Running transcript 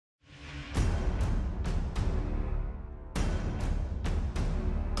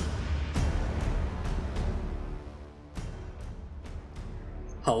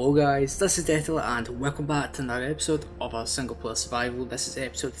Hello guys, this is Deathdealer and welcome back to another episode of our single player survival. This is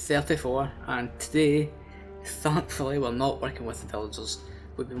episode 34 and today, thankfully, we're not working with the villagers.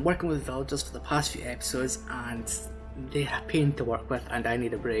 We've been working with the villagers for the past few episodes and they're a pain to work with and I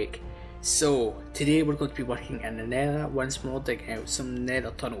need a break. So today we're going to be working in the Nether once more, digging out some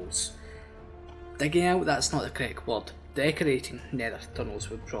Nether tunnels. Digging out, that's not the correct word. Decorating Nether tunnels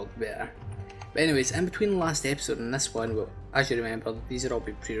would probably be better. But anyways, in between the last episode and this one, well, as you remember, these are all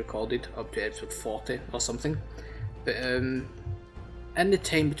been pre-recorded up to episode 40 or something. But in the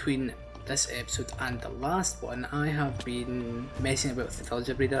time between this episode and the last one, I have been messing about with the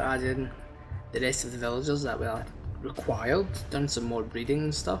villager breeder, as in the rest of the villagers that were required, done some more breeding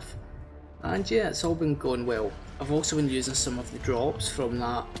and stuff. And yeah, it's all been going well. I've also been using some of the drops from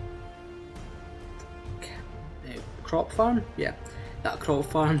that crop farm, yeah. That crop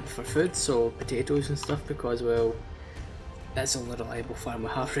farm for food, so potatoes and stuff, because well, that's the only reliable farm we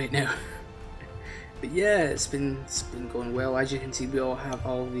have right now. But yeah, it's been going well. As you can see, we all have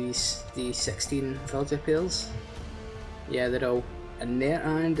all the 16 villager pairs. Yeah, they're all in there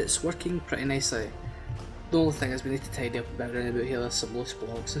and it's working pretty nicely. The only thing is we need to tidy up a bit around about here. There's some loose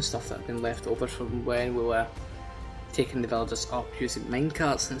blocks and stuff that have been left over from when we were taking the villagers up using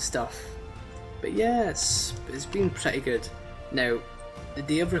minecarts and stuff. But yeah, it's been pretty good. Now, the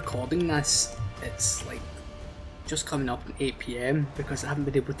day of recording this, it's like just coming up at 8 PM because I haven't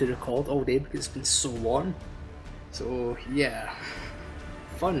been able to record all day because it's been so warm. So yeah,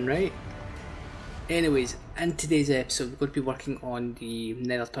 fun, right? Anyways, in today's episode we're going to be working on the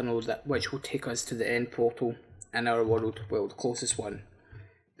Nether tunnel which will take us to the end portal in our world, well, the closest one.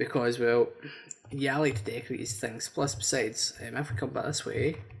 Because well, yeah, I like to decorate these things. Plus besides, if we come back this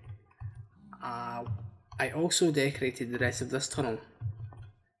way, I also decorated the rest of this tunnel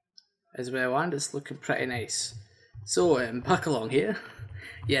as well, and it's looking pretty nice. So back along here.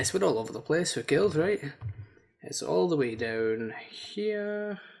 Yes, we're all over the place, who cares, right? It's all the way down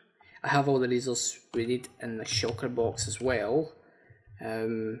here. I have all the resources we need in the shulker box as well.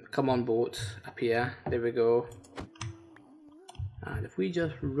 Come on boat, up here, there we go. And if we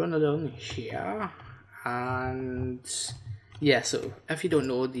just run along here, and yeah, so if you don't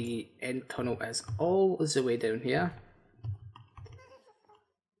know, the end tunnel is all the way down here.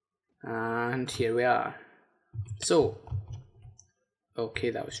 And here we are. So,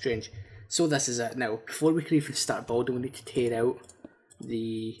 okay, that was strange. So this is it now. Before we can even start building, we need to tear out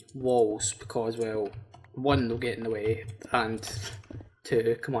the walls because, well, one, they'll get in the way, and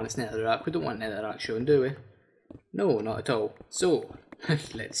two, come on, it's netherrack. We don't want netherrack showing, do we? No, not at all. So,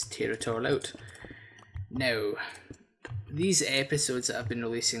 let's tear it all out. Now, these episodes that I've been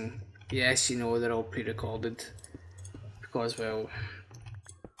releasing, yes, you know, they're all pre-recorded because, well,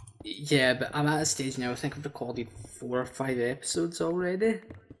 yeah, but I'm at a stage now, I think I've recorded 4 or 5 episodes already,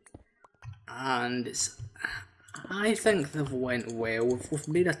 and I think they've went well. We've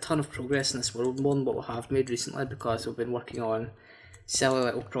made a ton of progress in this world, more than what we have made recently, because we've been working on silly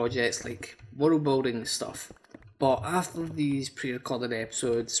little projects like world building stuff. But after these pre-recorded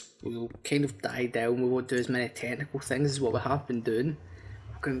episodes, we'll kind of die down. We won't do as many technical things as what we have been doing.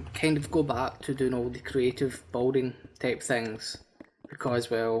 We can kind of go back to doing all the creative building type things, because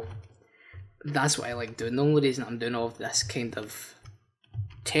well, that's what I like doing. The only reason I'm doing all of this kind of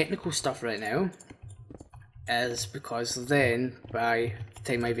technical stuff right now is because then by the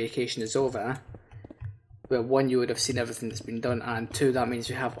time my vacation is over, well, one, you would have seen everything that's been done, and two, that means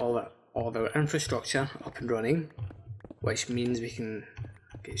we have all of our infrastructure up and running, which means we can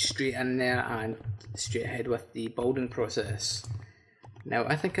get straight in there and straight ahead with the building process. Now,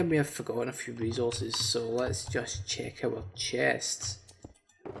 I think I may have forgotten a few resources, so let's just check our chests.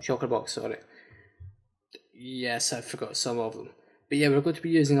 Shulker box, sorry. Yes, I forgot some of them. But yeah, we're going to be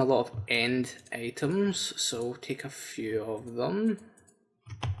using a lot of end items, so we'll take a few of them.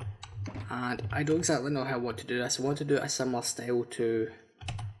 And I don't exactly know how I want to do this. I want to do it a similar style to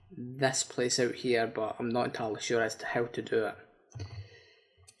this place out here, but I'm not entirely sure as to how to do it.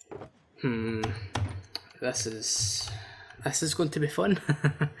 This is going to be fun.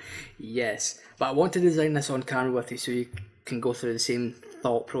 Yes, but I want to design this on camera with you so you can go through the same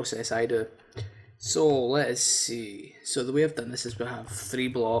thought process I do. So let's see. So the way I've done this is we have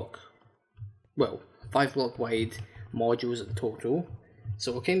 5 block wide modules in total.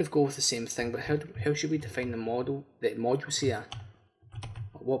 So we'll kind of go with the same thing, but how should we define the modules here?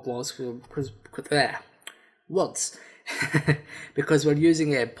 What blocks? Words. Because we're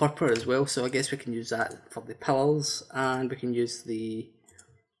using a purple as well, so I guess we can use that for the pillars, and we can use the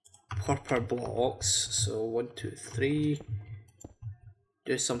purple blocks. So 1, 2, 3.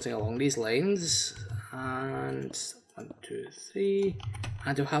 Do something along these lines, and 1, 2, 3,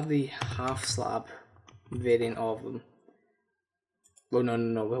 and we'll have the half slab variant of them. Well,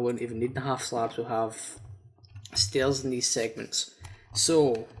 no, we won't even need the half slabs, we'll have stairs in these segments.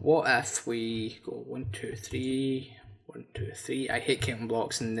 So what if we go 1, 2, 3, 1, 2, 3. I hate counting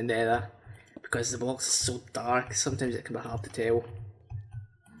blocks in the Nether because the blocks are so dark, sometimes it can be hard to tell.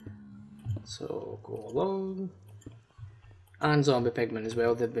 So go along. And zombie pigmen as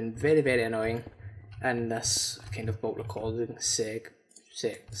well, they've been very, very annoying in this kind of bulk recording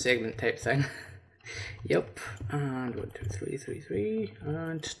segment type thing. Yep, and 1, 2, 3, 3, 3,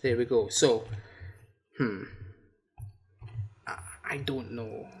 and there we go. So, I don't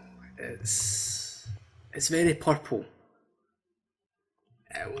know. It's very purple.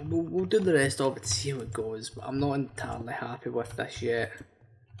 We'll do the rest of it to see how it goes, but I'm not entirely happy with this yet.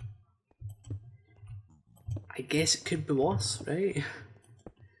 I guess it could be worse, right?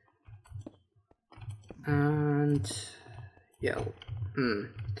 And yellow.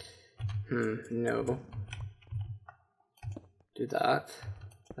 No. Do that.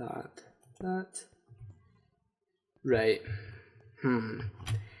 Right.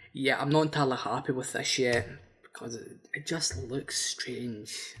 Yeah, I'm not entirely happy with this yet because it just looks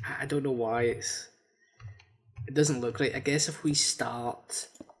strange. I don't know why it doesn't look right. I guess if we start,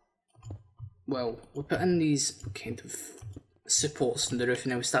 well, we'll put in these kind of supports on the roof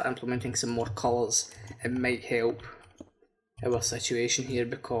and then we start implementing some more colours, it might help our situation here,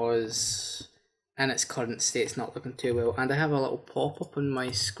 because in its current state it's not looking too well. And I have a little pop-up on my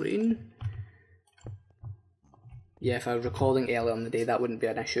screen. Yeah, if I was recording earlier in the day that wouldn't be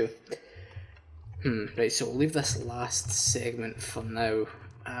an issue. Right, so we'll leave this last segment for now,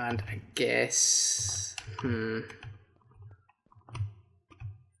 and I guess I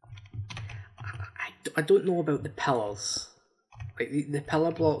don't know about the pillars. Like the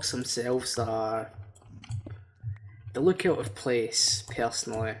pillar blocks themselves they look out of place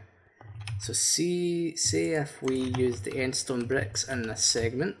personally. So say if we use the endstone bricks in this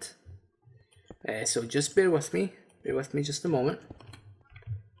segment. So just bear with me just a moment.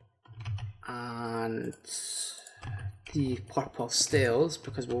 And the purple stairs,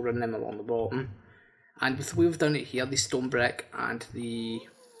 because we'll run them along the bottom. And with the way we've done it here, the stone brick and the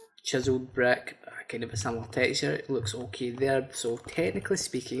chiseled brick, kind of a similar texture, it looks okay there. So technically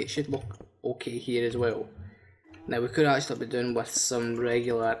speaking, it should look okay here as well. Now we could actually be doing with some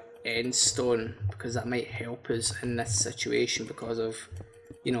regular end stone, because that might help us in this situation because of,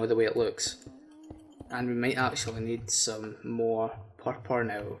 you know, the way it looks. And we might actually need some more purple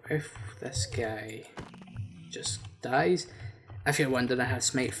now if this guy just dies. If you're wondering, I have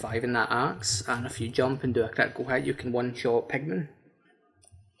smite 5 in that axe, and if you jump and do a critical hit you can one-shot pigmen.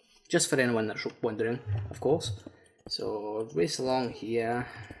 Just for anyone that's wondering, of course. So race along here.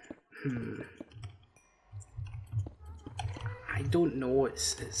 I don't know,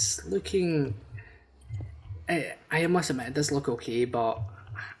 it's looking, I must admit it does look okay, but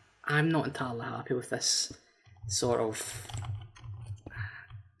I'm not entirely happy with this sort of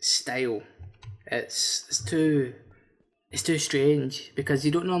style. It's too strange, because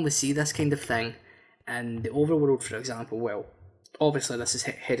you don't normally see this kind of thing in the overworld, for example. Well, obviously this is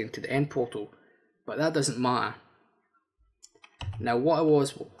heading to the end portal, but that doesn't matter. Now what I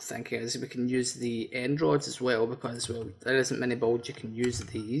was thinking is we can use the end rods as well, because, well, there isn't many builds you can use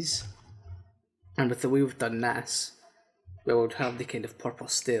these. And with the way we've done this, we would have the kind of purple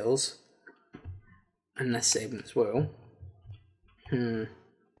stairs in this segment as well.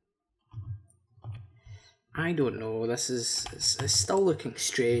 I don't know, this is it's still looking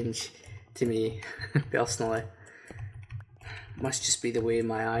strange to me, personally. Must just be the way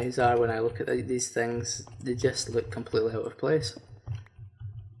my eyes are when I look at these things. They just look completely out of place.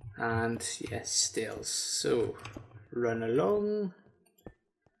 And yes, stairs. So run along,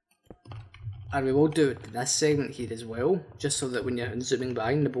 and we will do it in this segment here as well, just so that when you're zooming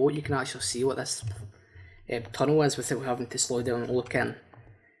behind the boat you can actually see what this tunnel is without having to slow down and look in.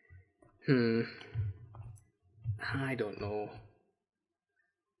 I don't know,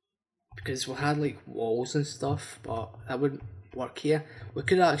 because we had like walls and stuff, but that wouldn't work here. We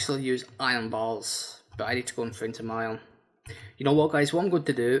could actually use iron bars, but I need to go and find some iron. You know what, guys, what I'm going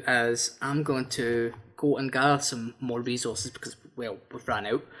to do is I'm going to go and gather some more resources, because, well, we've ran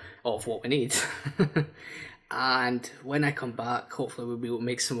out of what we need. And when I come back, hopefully we'll be able to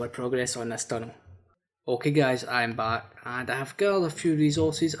make some more progress on this tunnel. Okay guys, I'm back, and I have gathered a few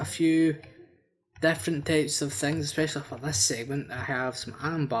resources, a few different types of things, especially for this segment. I have some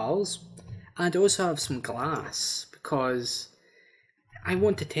iron bars, and I also have some glass, because I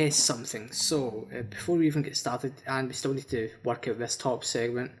want to test something. So before we even get started, and we still need to work out this top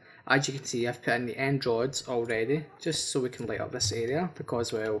segment, as you can see, I've put in the end rods already, just so we can light up this area,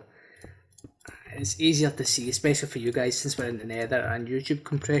 because, well, it's easier to see, especially for you guys, since we're in the Nether and YouTube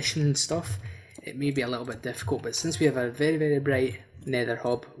compression and stuff. It may be a little bit difficult, but since we have a very, very bright Nether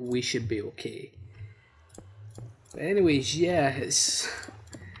hub, we should be okay. But anyways, yeah,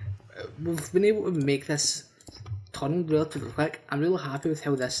 we've been able to make this tunnel relatively quick. I'm really happy with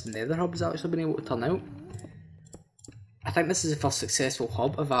how this Nether hub has actually been able to turn out. I think this is the first successful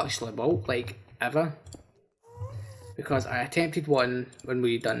hub I've actually built, like, ever. Because I attempted one when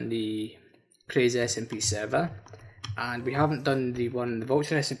we done the Crazy SMP server, and we haven't done the one in the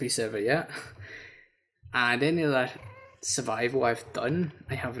Vulture SMP server yet. And any other survival I've done,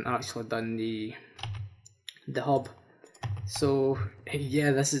 I haven't actually done the hub. So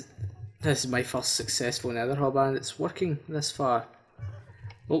yeah, this is my first successful Nether hub, and it's working this far.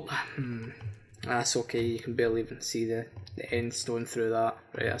 Oh, that's okay. You can barely even see the end stone through that.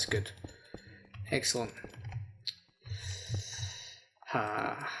 Right, that's good. Excellent.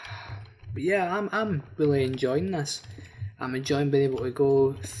 But yeah, I'm really enjoying this. I'm enjoying being able to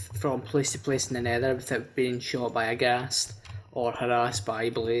go from place to place in the Nether without being shot by a ghast or harassed by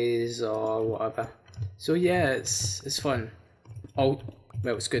blaze or whatever. So yeah, it's fun. Oh,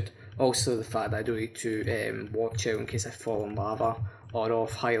 well, it's good. Also, the fact that I don't need to watch out in case I fall in lava or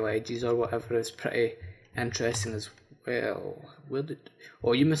off high ledges or whatever is pretty interesting as well.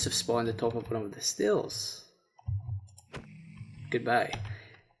 Oh, you must have spawned on top of one of the stairs. Goodbye.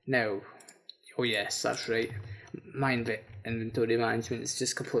 Now, oh yes, that's right. My inventory management is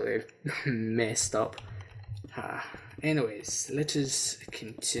just completely messed up. Anyways, let us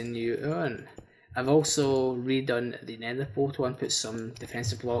continue on. I've also redone the Nether portal and put some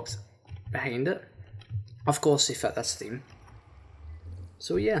defensive blocks behind it. Of course, they fit this theme.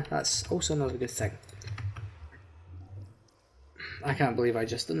 So yeah, that's also another good thing. I can't believe I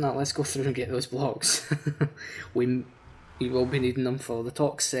just done that. Let's go through and get those blocks. we will be needing them for the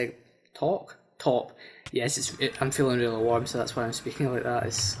top. Yes, I'm feeling really warm, so that's why I'm speaking like that.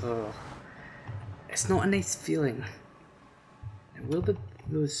 It's not a nice feeling. Where did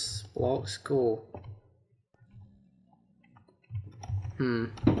those blocks go?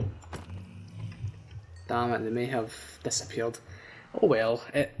 Damn it, they may have disappeared. Oh well,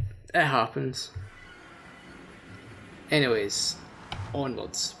 it happens. Anyways,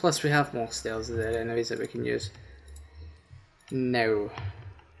 onwards. Plus we have more stairs there anyways that we can use. Now,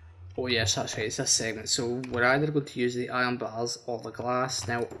 oh yes, that's right, it's this segment. So we're either going to use the iron bars or the glass.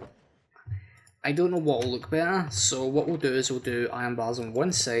 Now, I don't know what will look better, so what we'll do is we'll do iron bars on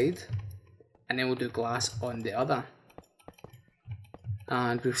one side, and then we'll do glass on the other.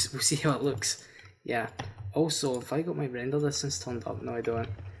 And we'll see how it looks. Yeah. Also, if I got my render distance turned up, no I don't,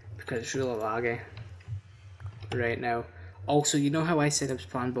 because it's really laggy right now. Also, you know how I said I was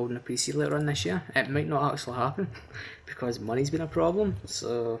planning building a PC later on this year? It might not actually happen, because money's been a problem,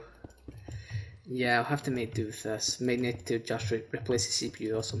 so yeah, I'll have to make do with this. Might need to just replace the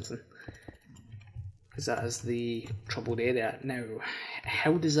CPU or something, because that is the troubled area. Now,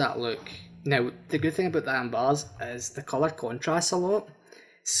 how does that look? Now, the good thing about the iron bars is the colour contrasts a lot,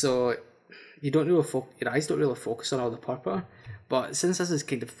 so you don't really your eyes don't really focus on all the purple, but since this is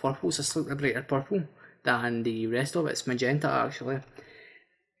kind of purple, it's a slightly brighter purple than the rest of it. It's magenta actually.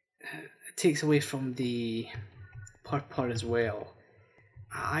 It takes away from the purple as well.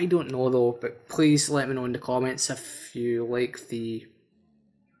 I don't know though, but please let me know in the comments if you like the...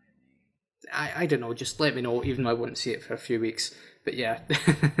 I don't know, just let me know, even though I won't see it for a few weeks. But yeah,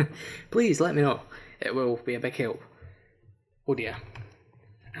 please let me know. It will be a big help. Oh dear.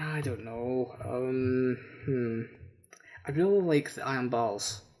 I don't know. I really like the iron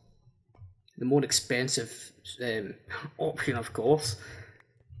bars. The more expensive option, of course,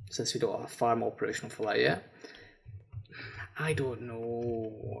 since we don't have a farm operational for that yet. I don't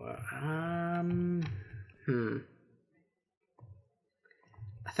know.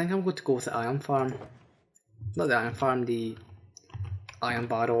 I think I'm going to go with the iron farm. Not the iron farm, the iron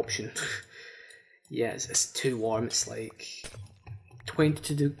bar option. Yeah, it's too warm. It's like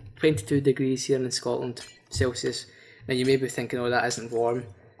 22 degrees here in Scotland, Celsius. Now you may be thinking, oh, that isn't warm.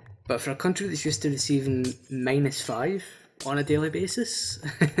 But for a country that's used to receiving -5 on a daily basis,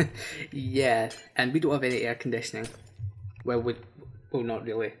 yeah, and we don't have any air conditioning. Well, not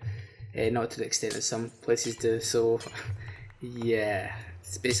really. Not to the extent that some places do, so yeah.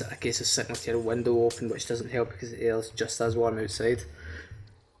 It's basically a case of sitting with your window open, which doesn't help because the air is just as warm outside.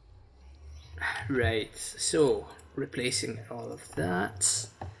 Right, so replacing all of that.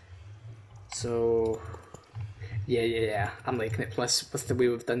 So yeah, I'm liking it. Plus, with the way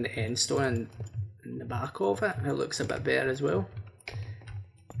we've done the end stone in the back of it, it looks a bit better as well.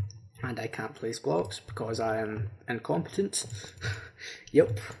 And I can't place blocks because I am incompetent.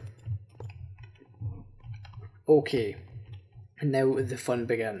 Yep. Okay, and now the fun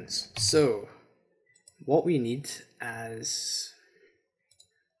begins. So, what we need is,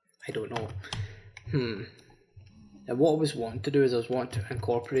 I don't know. Now what I was wanting to do is I was wanting to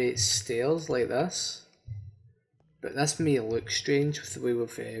incorporate stairs like this, but this may look strange with the way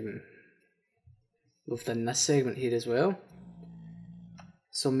we've done this segment here as well.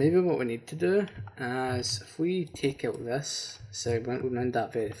 So maybe what we need to do is, if we take out this segment, we mend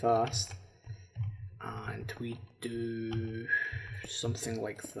that very fast, and we do something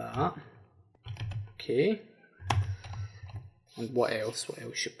like that. Okay. And what else?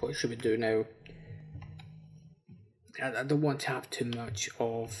 What should we do now? I don't want to have too much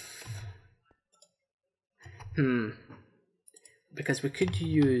of because we could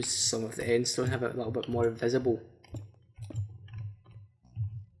use some of the endstone, have it a little bit more visible.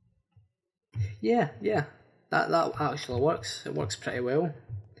 Yeah, that actually works. It works pretty well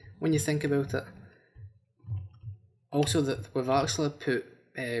when you think about it. Also, that we've actually put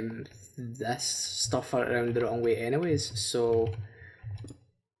this stuff around the wrong way anyways, so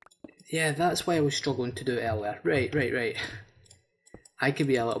yeah, that's why I was struggling to do it earlier. Right. I can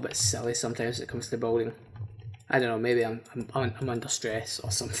be a little bit silly sometimes when it comes to building. I don't know, maybe I'm under stress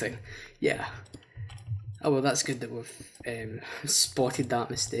or something. Yeah. Oh well, that's good that we've spotted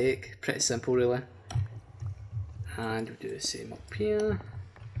that mistake. Pretty simple really. And we'll do the same up here.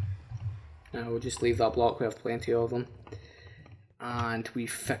 Now we'll just leave that block, we have plenty of them. And we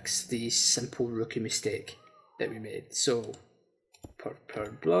fix the simple rookie mistake that we made. So, per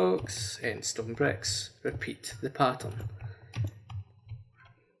blocks, endstone bricks, repeat the pattern.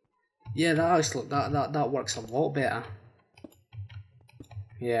 Yeah, that works a lot better.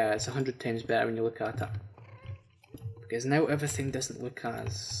 Yeah, it's 100 times better when you look at it. Because now everything doesn't look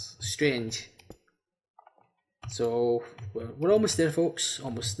as strange. So, we're almost there folks,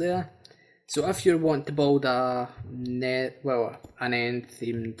 almost there. So if you're wanting to build an end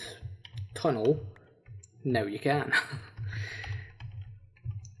themed tunnel, now you can.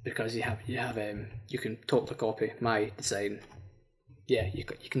 Because you can totally copy my design. Yeah, you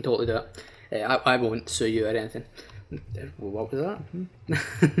can totally do it. I won't sue you or anything. What was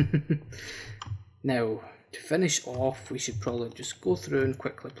that? Now, to finish off, we should probably just go through and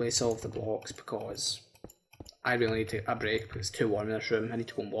quickly place all of the blocks, because I really need a break because it's too warm in this room. I need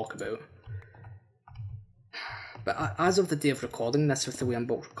to go and walk about. But as of the day of recording this, with the way I'm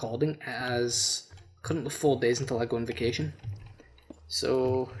both recording, it is currently 4 days until I go on vacation.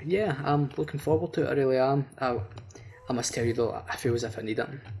 So yeah, I'm looking forward to it, I really am. I must tell you though, I feel as if I need it.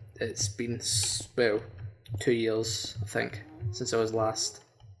 It's been, well, 2 years, I think, since I was last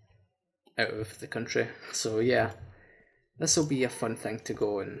out of the country. So yeah, this will be a fun thing to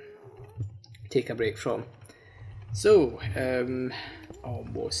go and take a break from. So,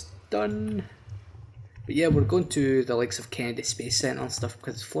 almost done. But yeah, we're going to the likes of Kennedy Space Center and stuff,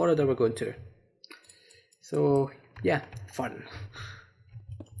 because it's Florida we're going to. So yeah, fun.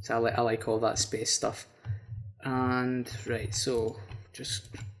 So I like all that space stuff. And right, so just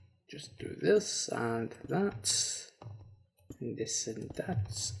do this and that, and this and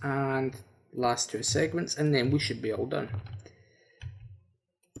that, and last 2 segments, and then we should be all done.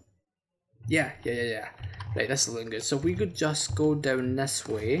 Yeah. Right, this is looking good. So we could just go down this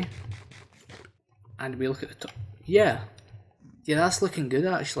way, and we look at the top. Yeah, that's looking good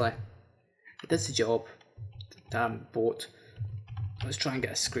actually. It does the job. Damn boat. Let's try and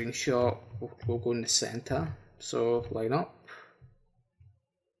get a screenshot. We'll go in the center. So line up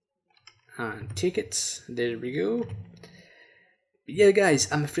and take it. There we go. But yeah,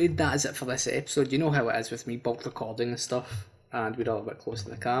 guys, I'm afraid that is it for this episode. You know how it is with me bulk recording and stuff, and we're all a bit close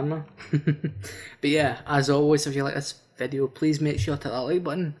to the camera. But yeah, as always, if you like this video, please make sure to hit that like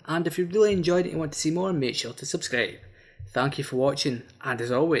button, and if you really enjoyed it and you want to see more, make sure to subscribe. Thank you for watching, and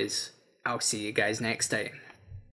as always, I'll see you guys next time.